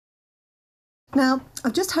Now,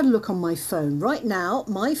 I've just had a look on my phone. Right now,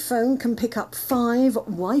 my phone can pick up 5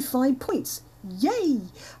 Wi-Fi points. Yay!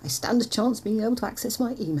 I stand a chance being able to access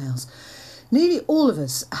my emails. Nearly all of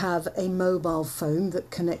us have a mobile phone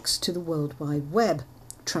that connects to the World Wide Web,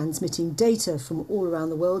 transmitting data from all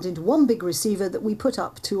around the world into one big receiver that we put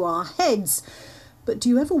up to our heads. But do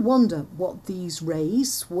you ever wonder what these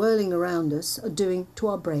rays swirling around us are doing to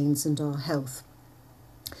our brains and our health?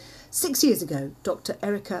 6 years ago, Dr.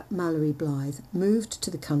 Mallery-Blythe moved to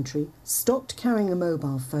the country, stopped carrying a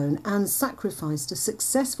mobile phone and sacrificed a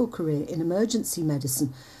successful career in emergency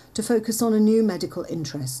medicine to focus on a new medical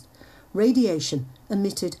interest: radiation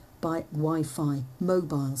emitted by Wi-Fi,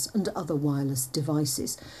 mobiles and other wireless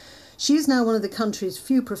devices. She is now one of the country's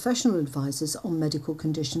few professional advisors on medical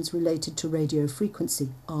conditions related to radio frequency,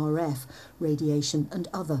 RF, radiation and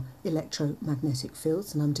other electromagnetic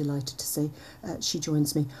fields. And I'm delighted to say she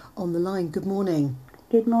joins me on the line. Good morning.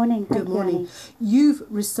 Good morning. Good morning. You've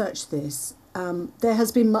researched this. There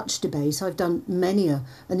has been much debate. I've done many an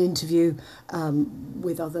interview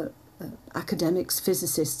with other academics,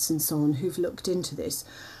 physicists and so on who've looked into this.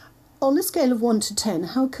 On a scale of 1 to 10,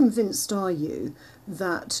 how convinced are you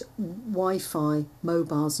that Wi-Fi,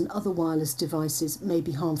 mobiles and other wireless devices may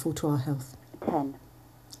be harmful to our health? 10.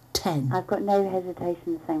 10? I've got no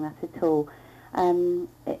hesitation in saying that at all,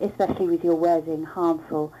 especially with your wording,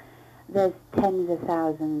 harmful. There's tens of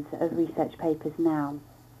thousands of research papers now,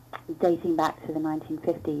 dating back to the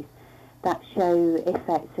 1950s, that show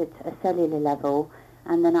effects at a cellular level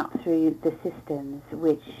and then up through the systems,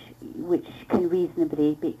 which can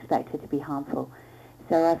reasonably be expected to be harmful.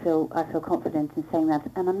 So I feel confident in saying that,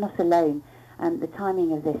 and I'm not alone. The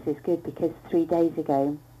timing of this is good because 3 days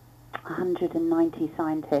ago, 190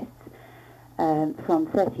 scientists from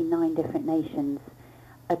 39 different nations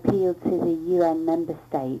appealed to the UN member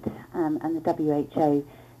state and the WHO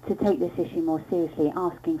to take this issue more seriously,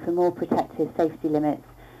 asking for more protective safety limits,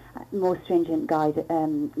 more stringent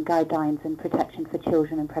guidelines and protection for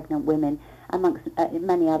children and pregnant women, amongst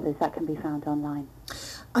many others that can be found online.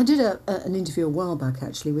 I did an interview a while back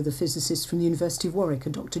actually with a physicist from the University of Warwick, a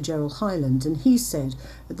Dr. Gerald Hyland, and he said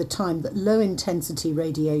at the time that low intensity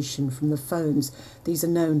radiation from the phones, these are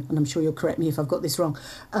known, and I'm sure you'll correct me if I've got this wrong,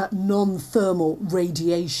 non-thermal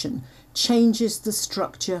radiation, changes the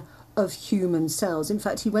structure of human cells. In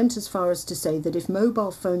fact, he went as far as to say that if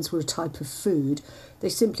mobile phones were a type of food, they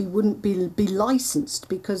simply wouldn't be licensed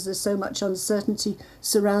because there's so much uncertainty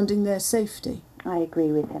surrounding their safety. I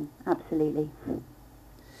agree with him, absolutely.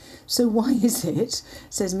 So why is it,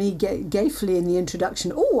 says me gayfully in the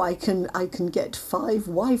introduction, I can get 5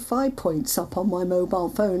 Wi-Fi points up on my mobile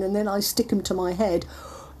phone and then I stick them to my head.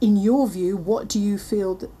 In your view, what do you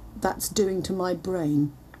feel that's doing to my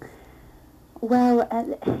brain? Well,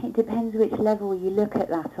 it depends which level you look at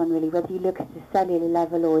that on, really, whether you look at a cellular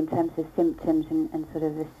level or in terms of symptoms and sort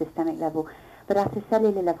of a systemic level. But at a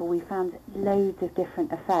cellular level, we found loads of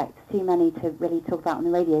different effects, too many to really talk about on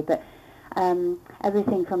the radio, but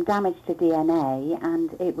everything from damage to DNA,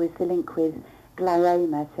 and it was the link with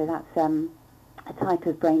glioma, so that's a type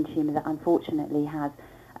of brain tumour that unfortunately has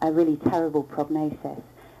a really terrible prognosis.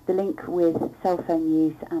 The link with cell phone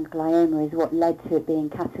use and glioma is what led to it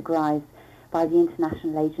being categorised by the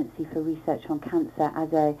International Agency for Research on Cancer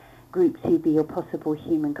as a Group 2B or possible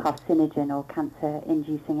human carcinogen or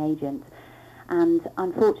cancer-inducing agent. And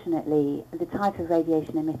unfortunately, the type of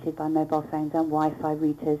radiation emitted by mobile phones and Wi-Fi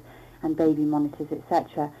routers and baby monitors,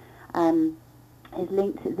 etc., is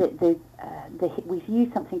linked to we've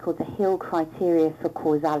used something called the Hill criteria for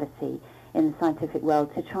causality in the scientific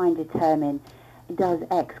world to try and determine, does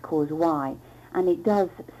X cause Y? And it does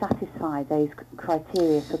satisfy those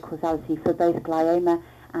criteria for causality for both glioma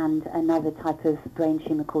and another type of brain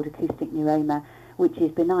tumour called acoustic neuroma, which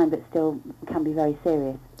is benign but still can be very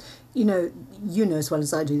serious. You know as well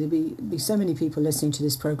as I do, there'll be so many people listening to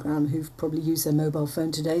this programme who've probably used their mobile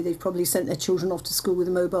phone today. They've probably sent their children off to school with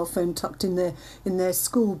a mobile phone tucked in their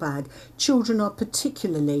school bag. Children are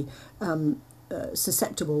particularly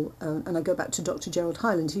susceptible, and I go back to Dr. Gerald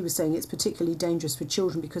Hyland. He was saying it's particularly dangerous for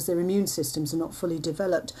children because their immune systems are not fully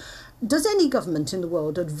developed. Does any government in the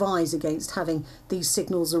world advise against having these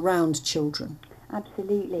signals around children?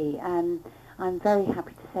 Absolutely. I'm very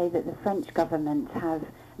happy to say that the French government have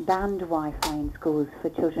banned Wi-Fi in schools for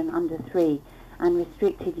children under 3 and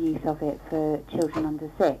restricted use of it for children under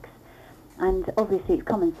 6. And obviously it's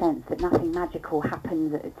common sense that nothing magical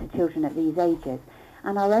happens to children at these ages.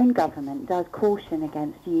 And our own government does caution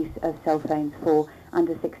against use of cell phones for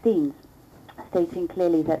under 16s, stating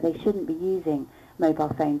clearly that they shouldn't be using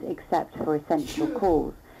mobile phones except for essential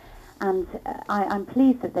calls. And I'm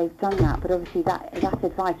pleased that they've done that, but obviously that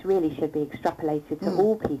advice really should be extrapolated to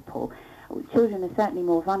all people. Children are certainly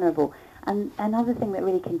more vulnerable. And another thing that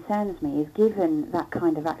really concerns me is, given that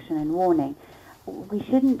kind of action and warning, we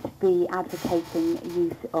shouldn't be advocating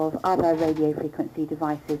use of other radio frequency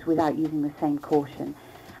devices without using the same caution.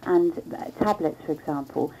 And tablets, for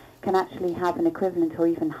example, can actually have an equivalent or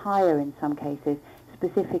even higher, in some cases,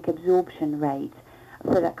 specific absorption rate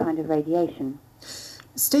for that kind of radiation.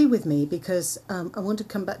 Stay with me, because I want to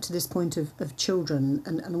come back to this point of children,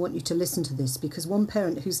 and I want you to listen to this, because one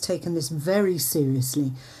parent who's taken this very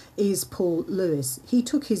seriously is Paul Lewis. He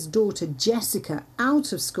took his daughter Jessica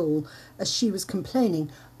out of school as she was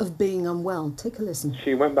complaining of being unwell. Take a listen.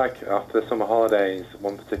 She went back after the summer holidays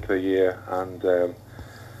one particular year, and the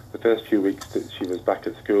first few weeks that she was back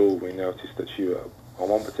at school, we noticed that she, on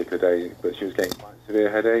one particular day, that she was getting quite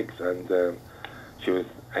severe headaches, and she was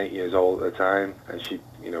 8 years old at the time, and she,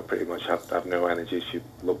 pretty much had no energy. She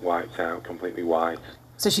looked wiped out, completely white.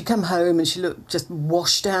 So she'd come home and she looked just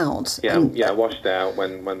washed out. Yeah, washed out.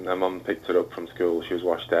 When her mum picked her up from school, she was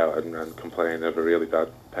washed out and complaining of a really bad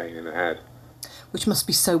pain in her head. Which must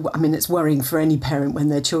be so, it's worrying for any parent when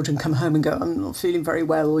their children come home and go, I'm not feeling very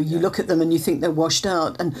well, or you look at them and you think they're washed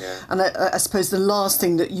out. And I suppose the last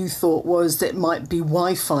thing that you thought was that it might be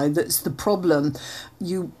Wi-Fi that's the problem.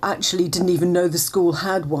 You actually didn't even know the school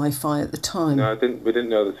had Wi-Fi at the time. No, we didn't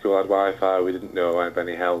know the school had Wi-Fi. We didn't know of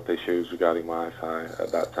any health issues regarding Wi-Fi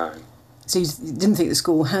at that time. So you didn't think the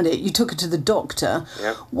school had it. You took her to the doctor.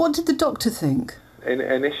 Yeah. What did the doctor think?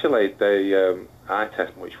 Initially, the eye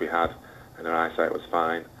test which we had, and her eyesight was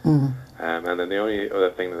fine. And then the only other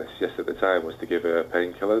thing that they suggested at the time was to give her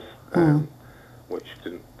painkillers, which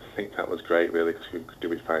didn't think that was great, really, because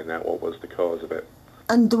we find out what was the cause of it.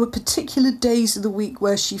 And there were particular days of the week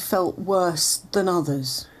where she felt worse than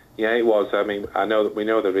others? Yeah, it was. I know that we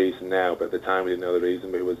know the reason now, but at the time we didn't know the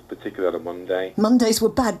reason, but it was particularly on a Monday. Mondays were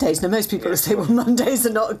bad days. Now, most people will say, well, Mondays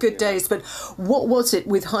are not good days, but what was it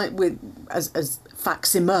as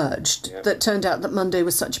facts emerged that turned out that Monday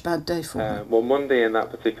was such a bad day for her? Well, Monday in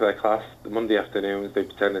that particular class, the Monday afternoons, they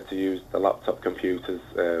pretended to use the laptop computers.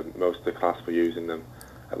 Most of the class were using them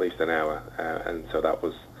at least an hour, and so that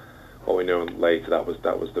was what we know later. That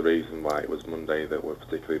was the reason why it was Monday that were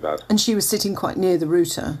particularly bad. And she was sitting quite near the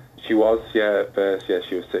router. She was, at first,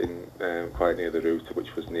 she was sitting quite near the router,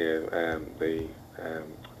 which was near the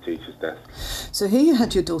teacher's desk. So here you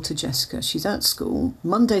had your daughter Jessica. She's at school.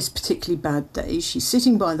 Monday's a particularly bad day. She's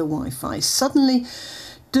sitting by the Wi-Fi. Suddenly,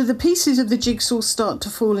 do the pieces of the jigsaw start to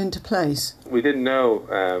fall into place? We didn't know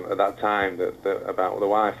at that time that about the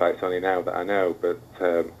Wi-Fi. It's only now that I know. But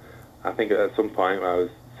I think at some point when I was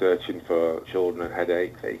searching for children and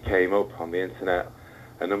headaches, it came up on the internet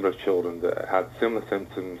a number of children that had similar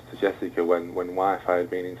symptoms to Jessica when Wi-Fi had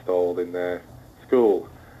been installed in their school.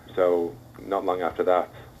 So not long after that,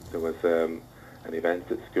 there was an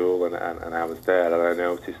event at school, and I was there, and I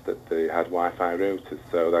noticed that they had Wi-Fi routers.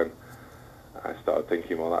 So then I started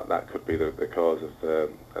thinking, well, that could be the cause of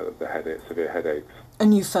the severe headaches.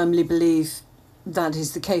 And you firmly believe that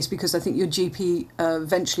is the case, because I think your GP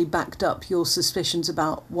eventually backed up your suspicions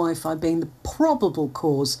about Wi-Fi being the probable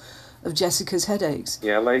cause of Jessica's headaches.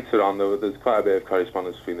 Yeah, later on there's quite a bit of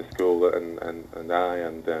correspondence between the school and I,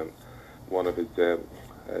 and one of his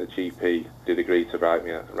GP did agree to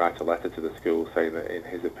write a letter to the school saying that in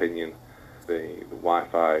his opinion the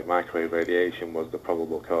Wi-Fi microwave radiation was the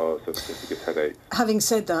probable cause of Jessica's headaches. Having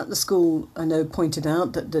said that, the school, I know, pointed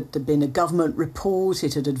out that there'd been a government report.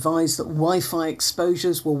 It had advised that Wi-Fi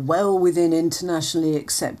exposures were well within internationally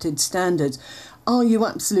accepted standards. Are you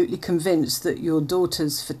absolutely convinced that your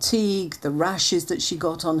daughter's fatigue, the rashes that she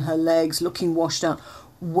got on her legs, looking washed out,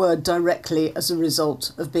 were directly as a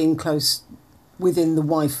result of being close within the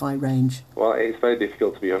Wi-Fi range? Well, it's very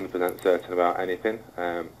difficult to be 100% certain about anything.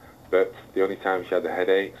 But the only time she had the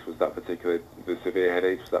headaches was the severe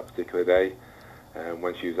headaches was that particular day.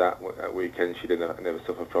 When she was at weekends, she never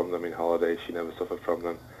suffered from them. In holidays, she never suffered from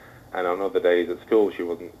them. And on other days at school, she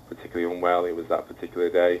wasn't particularly unwell. It was that particular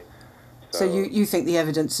day. So you think the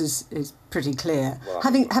evidence is pretty clear. Well,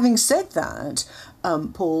 having said that,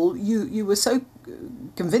 Paul, you were so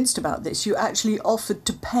convinced about this, you actually offered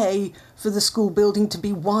to pay for the school building to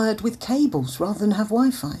be wired with cables rather than have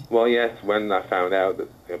Wi-Fi. Well, yes, when I found out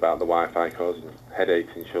about the Wi-Fi causing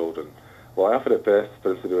headaches in children, well, I offered at first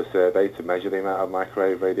for us to do a survey to measure the amount of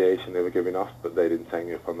microwave radiation they were giving off, but they didn't take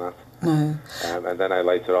me up on that. No. And then I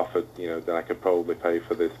later offered, that I could probably pay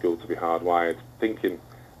for the school to be hardwired, thinking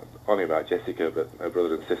only about Jessica, but her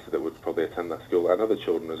brother and sister that would probably attend that school, and other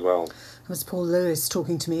children as well. That was Paul Lewis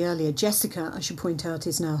talking to me earlier. Jessica, I should point out,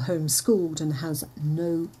 is now homeschooled and has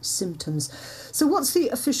no symptoms. So what's the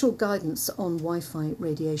official guidance on Wi-Fi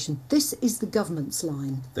radiation? This is the government's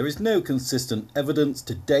line. There is no consistent evidence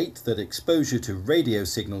to date that exposure to radio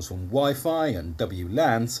signals from Wi-Fi and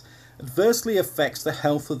WLANs adversely affects the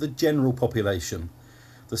health of the general population.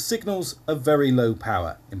 The signals are very low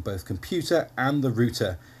power in both computer and the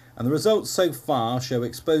router, and the results so far show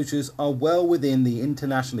exposures are well within the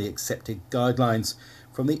internationally accepted guidelines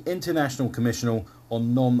from the International Commission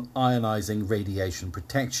on Non-Ionising Radiation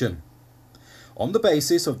Protection. On the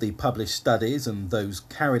basis of the published studies and those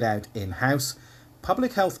carried out in-house,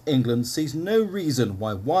 Public Health England sees no reason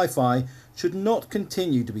why Wi-Fi should not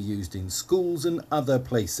continue to be used in schools and other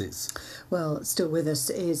places. Well, still with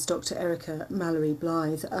us is Dr. Erica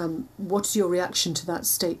Mallery-Blythe. What's your reaction to that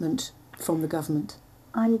statement from the government?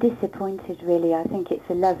 I'm disappointed, really. I think it's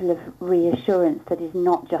a level of reassurance that is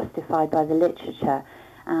not justified by the literature.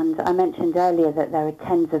 And I mentioned earlier that there are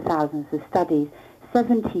tens of thousands of studies.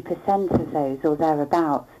 70% of those, or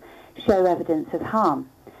thereabouts, show evidence of harm.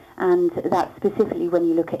 And that's specifically when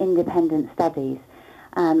you look at independent studies.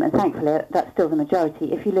 And thankfully, that's still the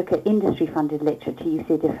majority. If you look at industry-funded literature, you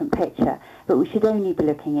see a different picture. But we should only be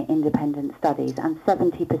looking at independent studies, and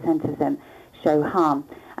 70% of them show harm.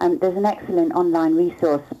 There's an excellent online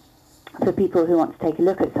resource for people who want to take a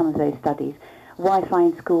look at some of those studies.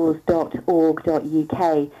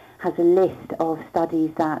 wifiinschools.org.uk has a list of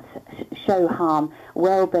studies that show harm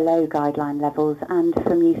well below guideline levels and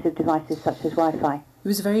from use of devices such as Wi-Fi. It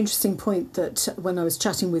was a very interesting point that when I was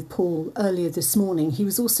chatting with Paul earlier this morning, he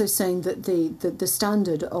was also saying that the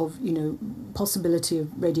standard of, possibility of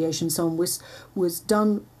radiation so on was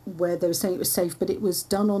done where they were saying it was safe, but it was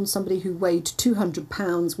done on somebody who weighed 200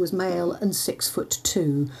 pounds, was male and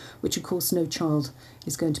 6'2", which of course no child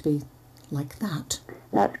is going to be like that.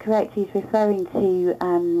 That's correct. He's referring to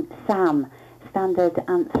SAM, Standard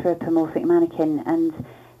Anthropomorphic Mannequin, and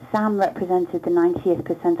SAM represented the 90th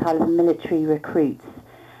percentile of military recruits,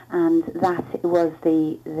 and that was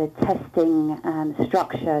the testing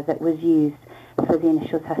structure that was used for the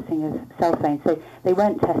initial testing of cell phones. So they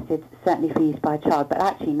weren't tested certainly for use by a child, but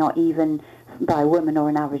actually not even by a woman or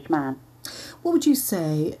an average man. What would you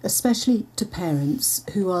say, especially to parents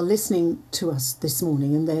who are listening to us this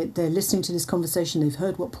morning and they're listening to this conversation, they've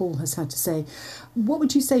heard what Paul has had to say, what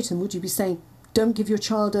would you say to them? Would you be saying, don't give your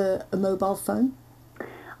child a mobile phone?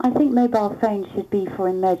 I think mobile phones should be for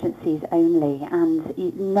emergencies only, and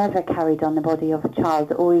never carried on the body of a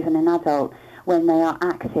child or even an adult when they are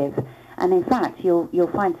active. And in fact,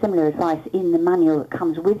 you'll find similar advice in the manual that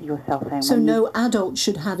comes with your cell phone. So no adult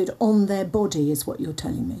should have it on their body, is what you're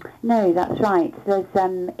telling me? No, that's right. There's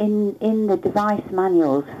in the device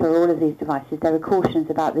manuals for all of these devices, there are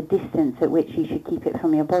cautions about the distance at which you should keep it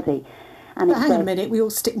from your body. And but hang on a minute, we all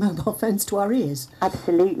stick mobile phones to our ears.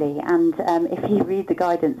 Absolutely, and if you read the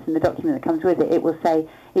guidance and the document that comes with it, it will say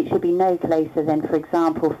it should be no closer than, for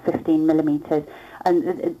example, 15 millimetres.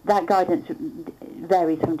 And that guidance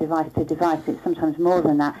varies from device to device. It's sometimes more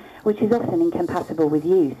than that, which is often incompatible with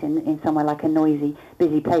use in somewhere like a noisy,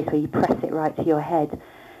 busy place where you press it right to your head.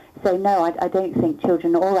 So no, I don't think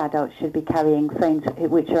children or adults should be carrying phones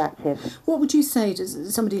which are active. What would you say to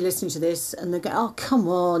somebody listening to this and they go, oh, come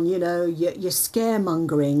on, you're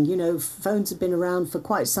scaremongering, phones have been around for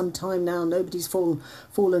quite some time now, nobody's fallen,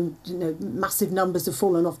 massive numbers have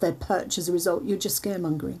fallen off their perch as a result, you're just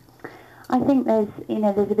scaremongering. I think there's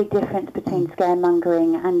a big difference between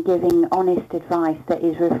scaremongering and giving honest advice that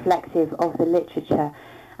is reflective of the literature.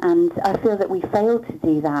 And I feel that we fail to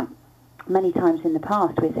do that many times in the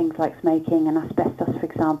past with things like smoking and asbestos, for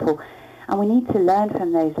example, and we need to learn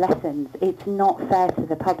from those lessons. It's not fair to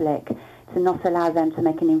the public to not allow them to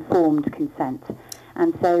make an informed consent.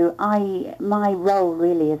 And so my role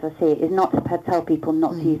really, as I see it, is not to tell people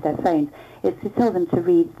not to use their phones. It's to tell them to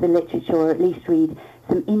read the literature, or at least read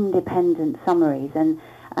some independent summaries. And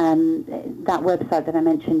that website that I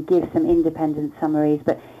mentioned gives some independent summaries,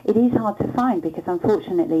 but it is hard to find because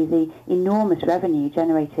unfortunately the enormous revenue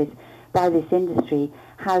generated by this industry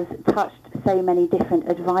has touched so many different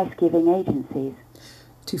advice-giving agencies.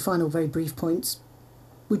 Two final very brief points.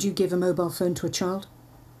 Would you give a mobile phone to a child?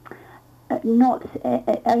 Not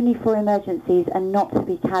only for emergencies and not to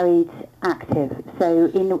be carried active. So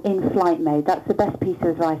in flight mode, that's the best piece of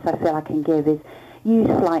advice I feel I can give, is use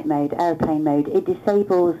flight mode, airplane mode. It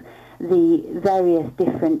disables the various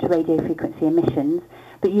different radio frequency emissions,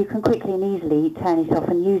 but you can quickly and easily turn it off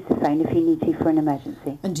and use the phone if you need to for an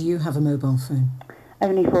emergency. And do you have a mobile phone?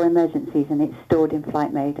 only for emergencies, and it's stored in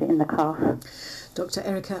flight mode in the car. Dr.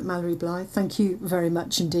 Erica Mallery-Blythe, thank you very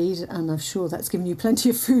much indeed, and I'm sure that's given you plenty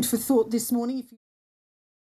of food for thought this morning.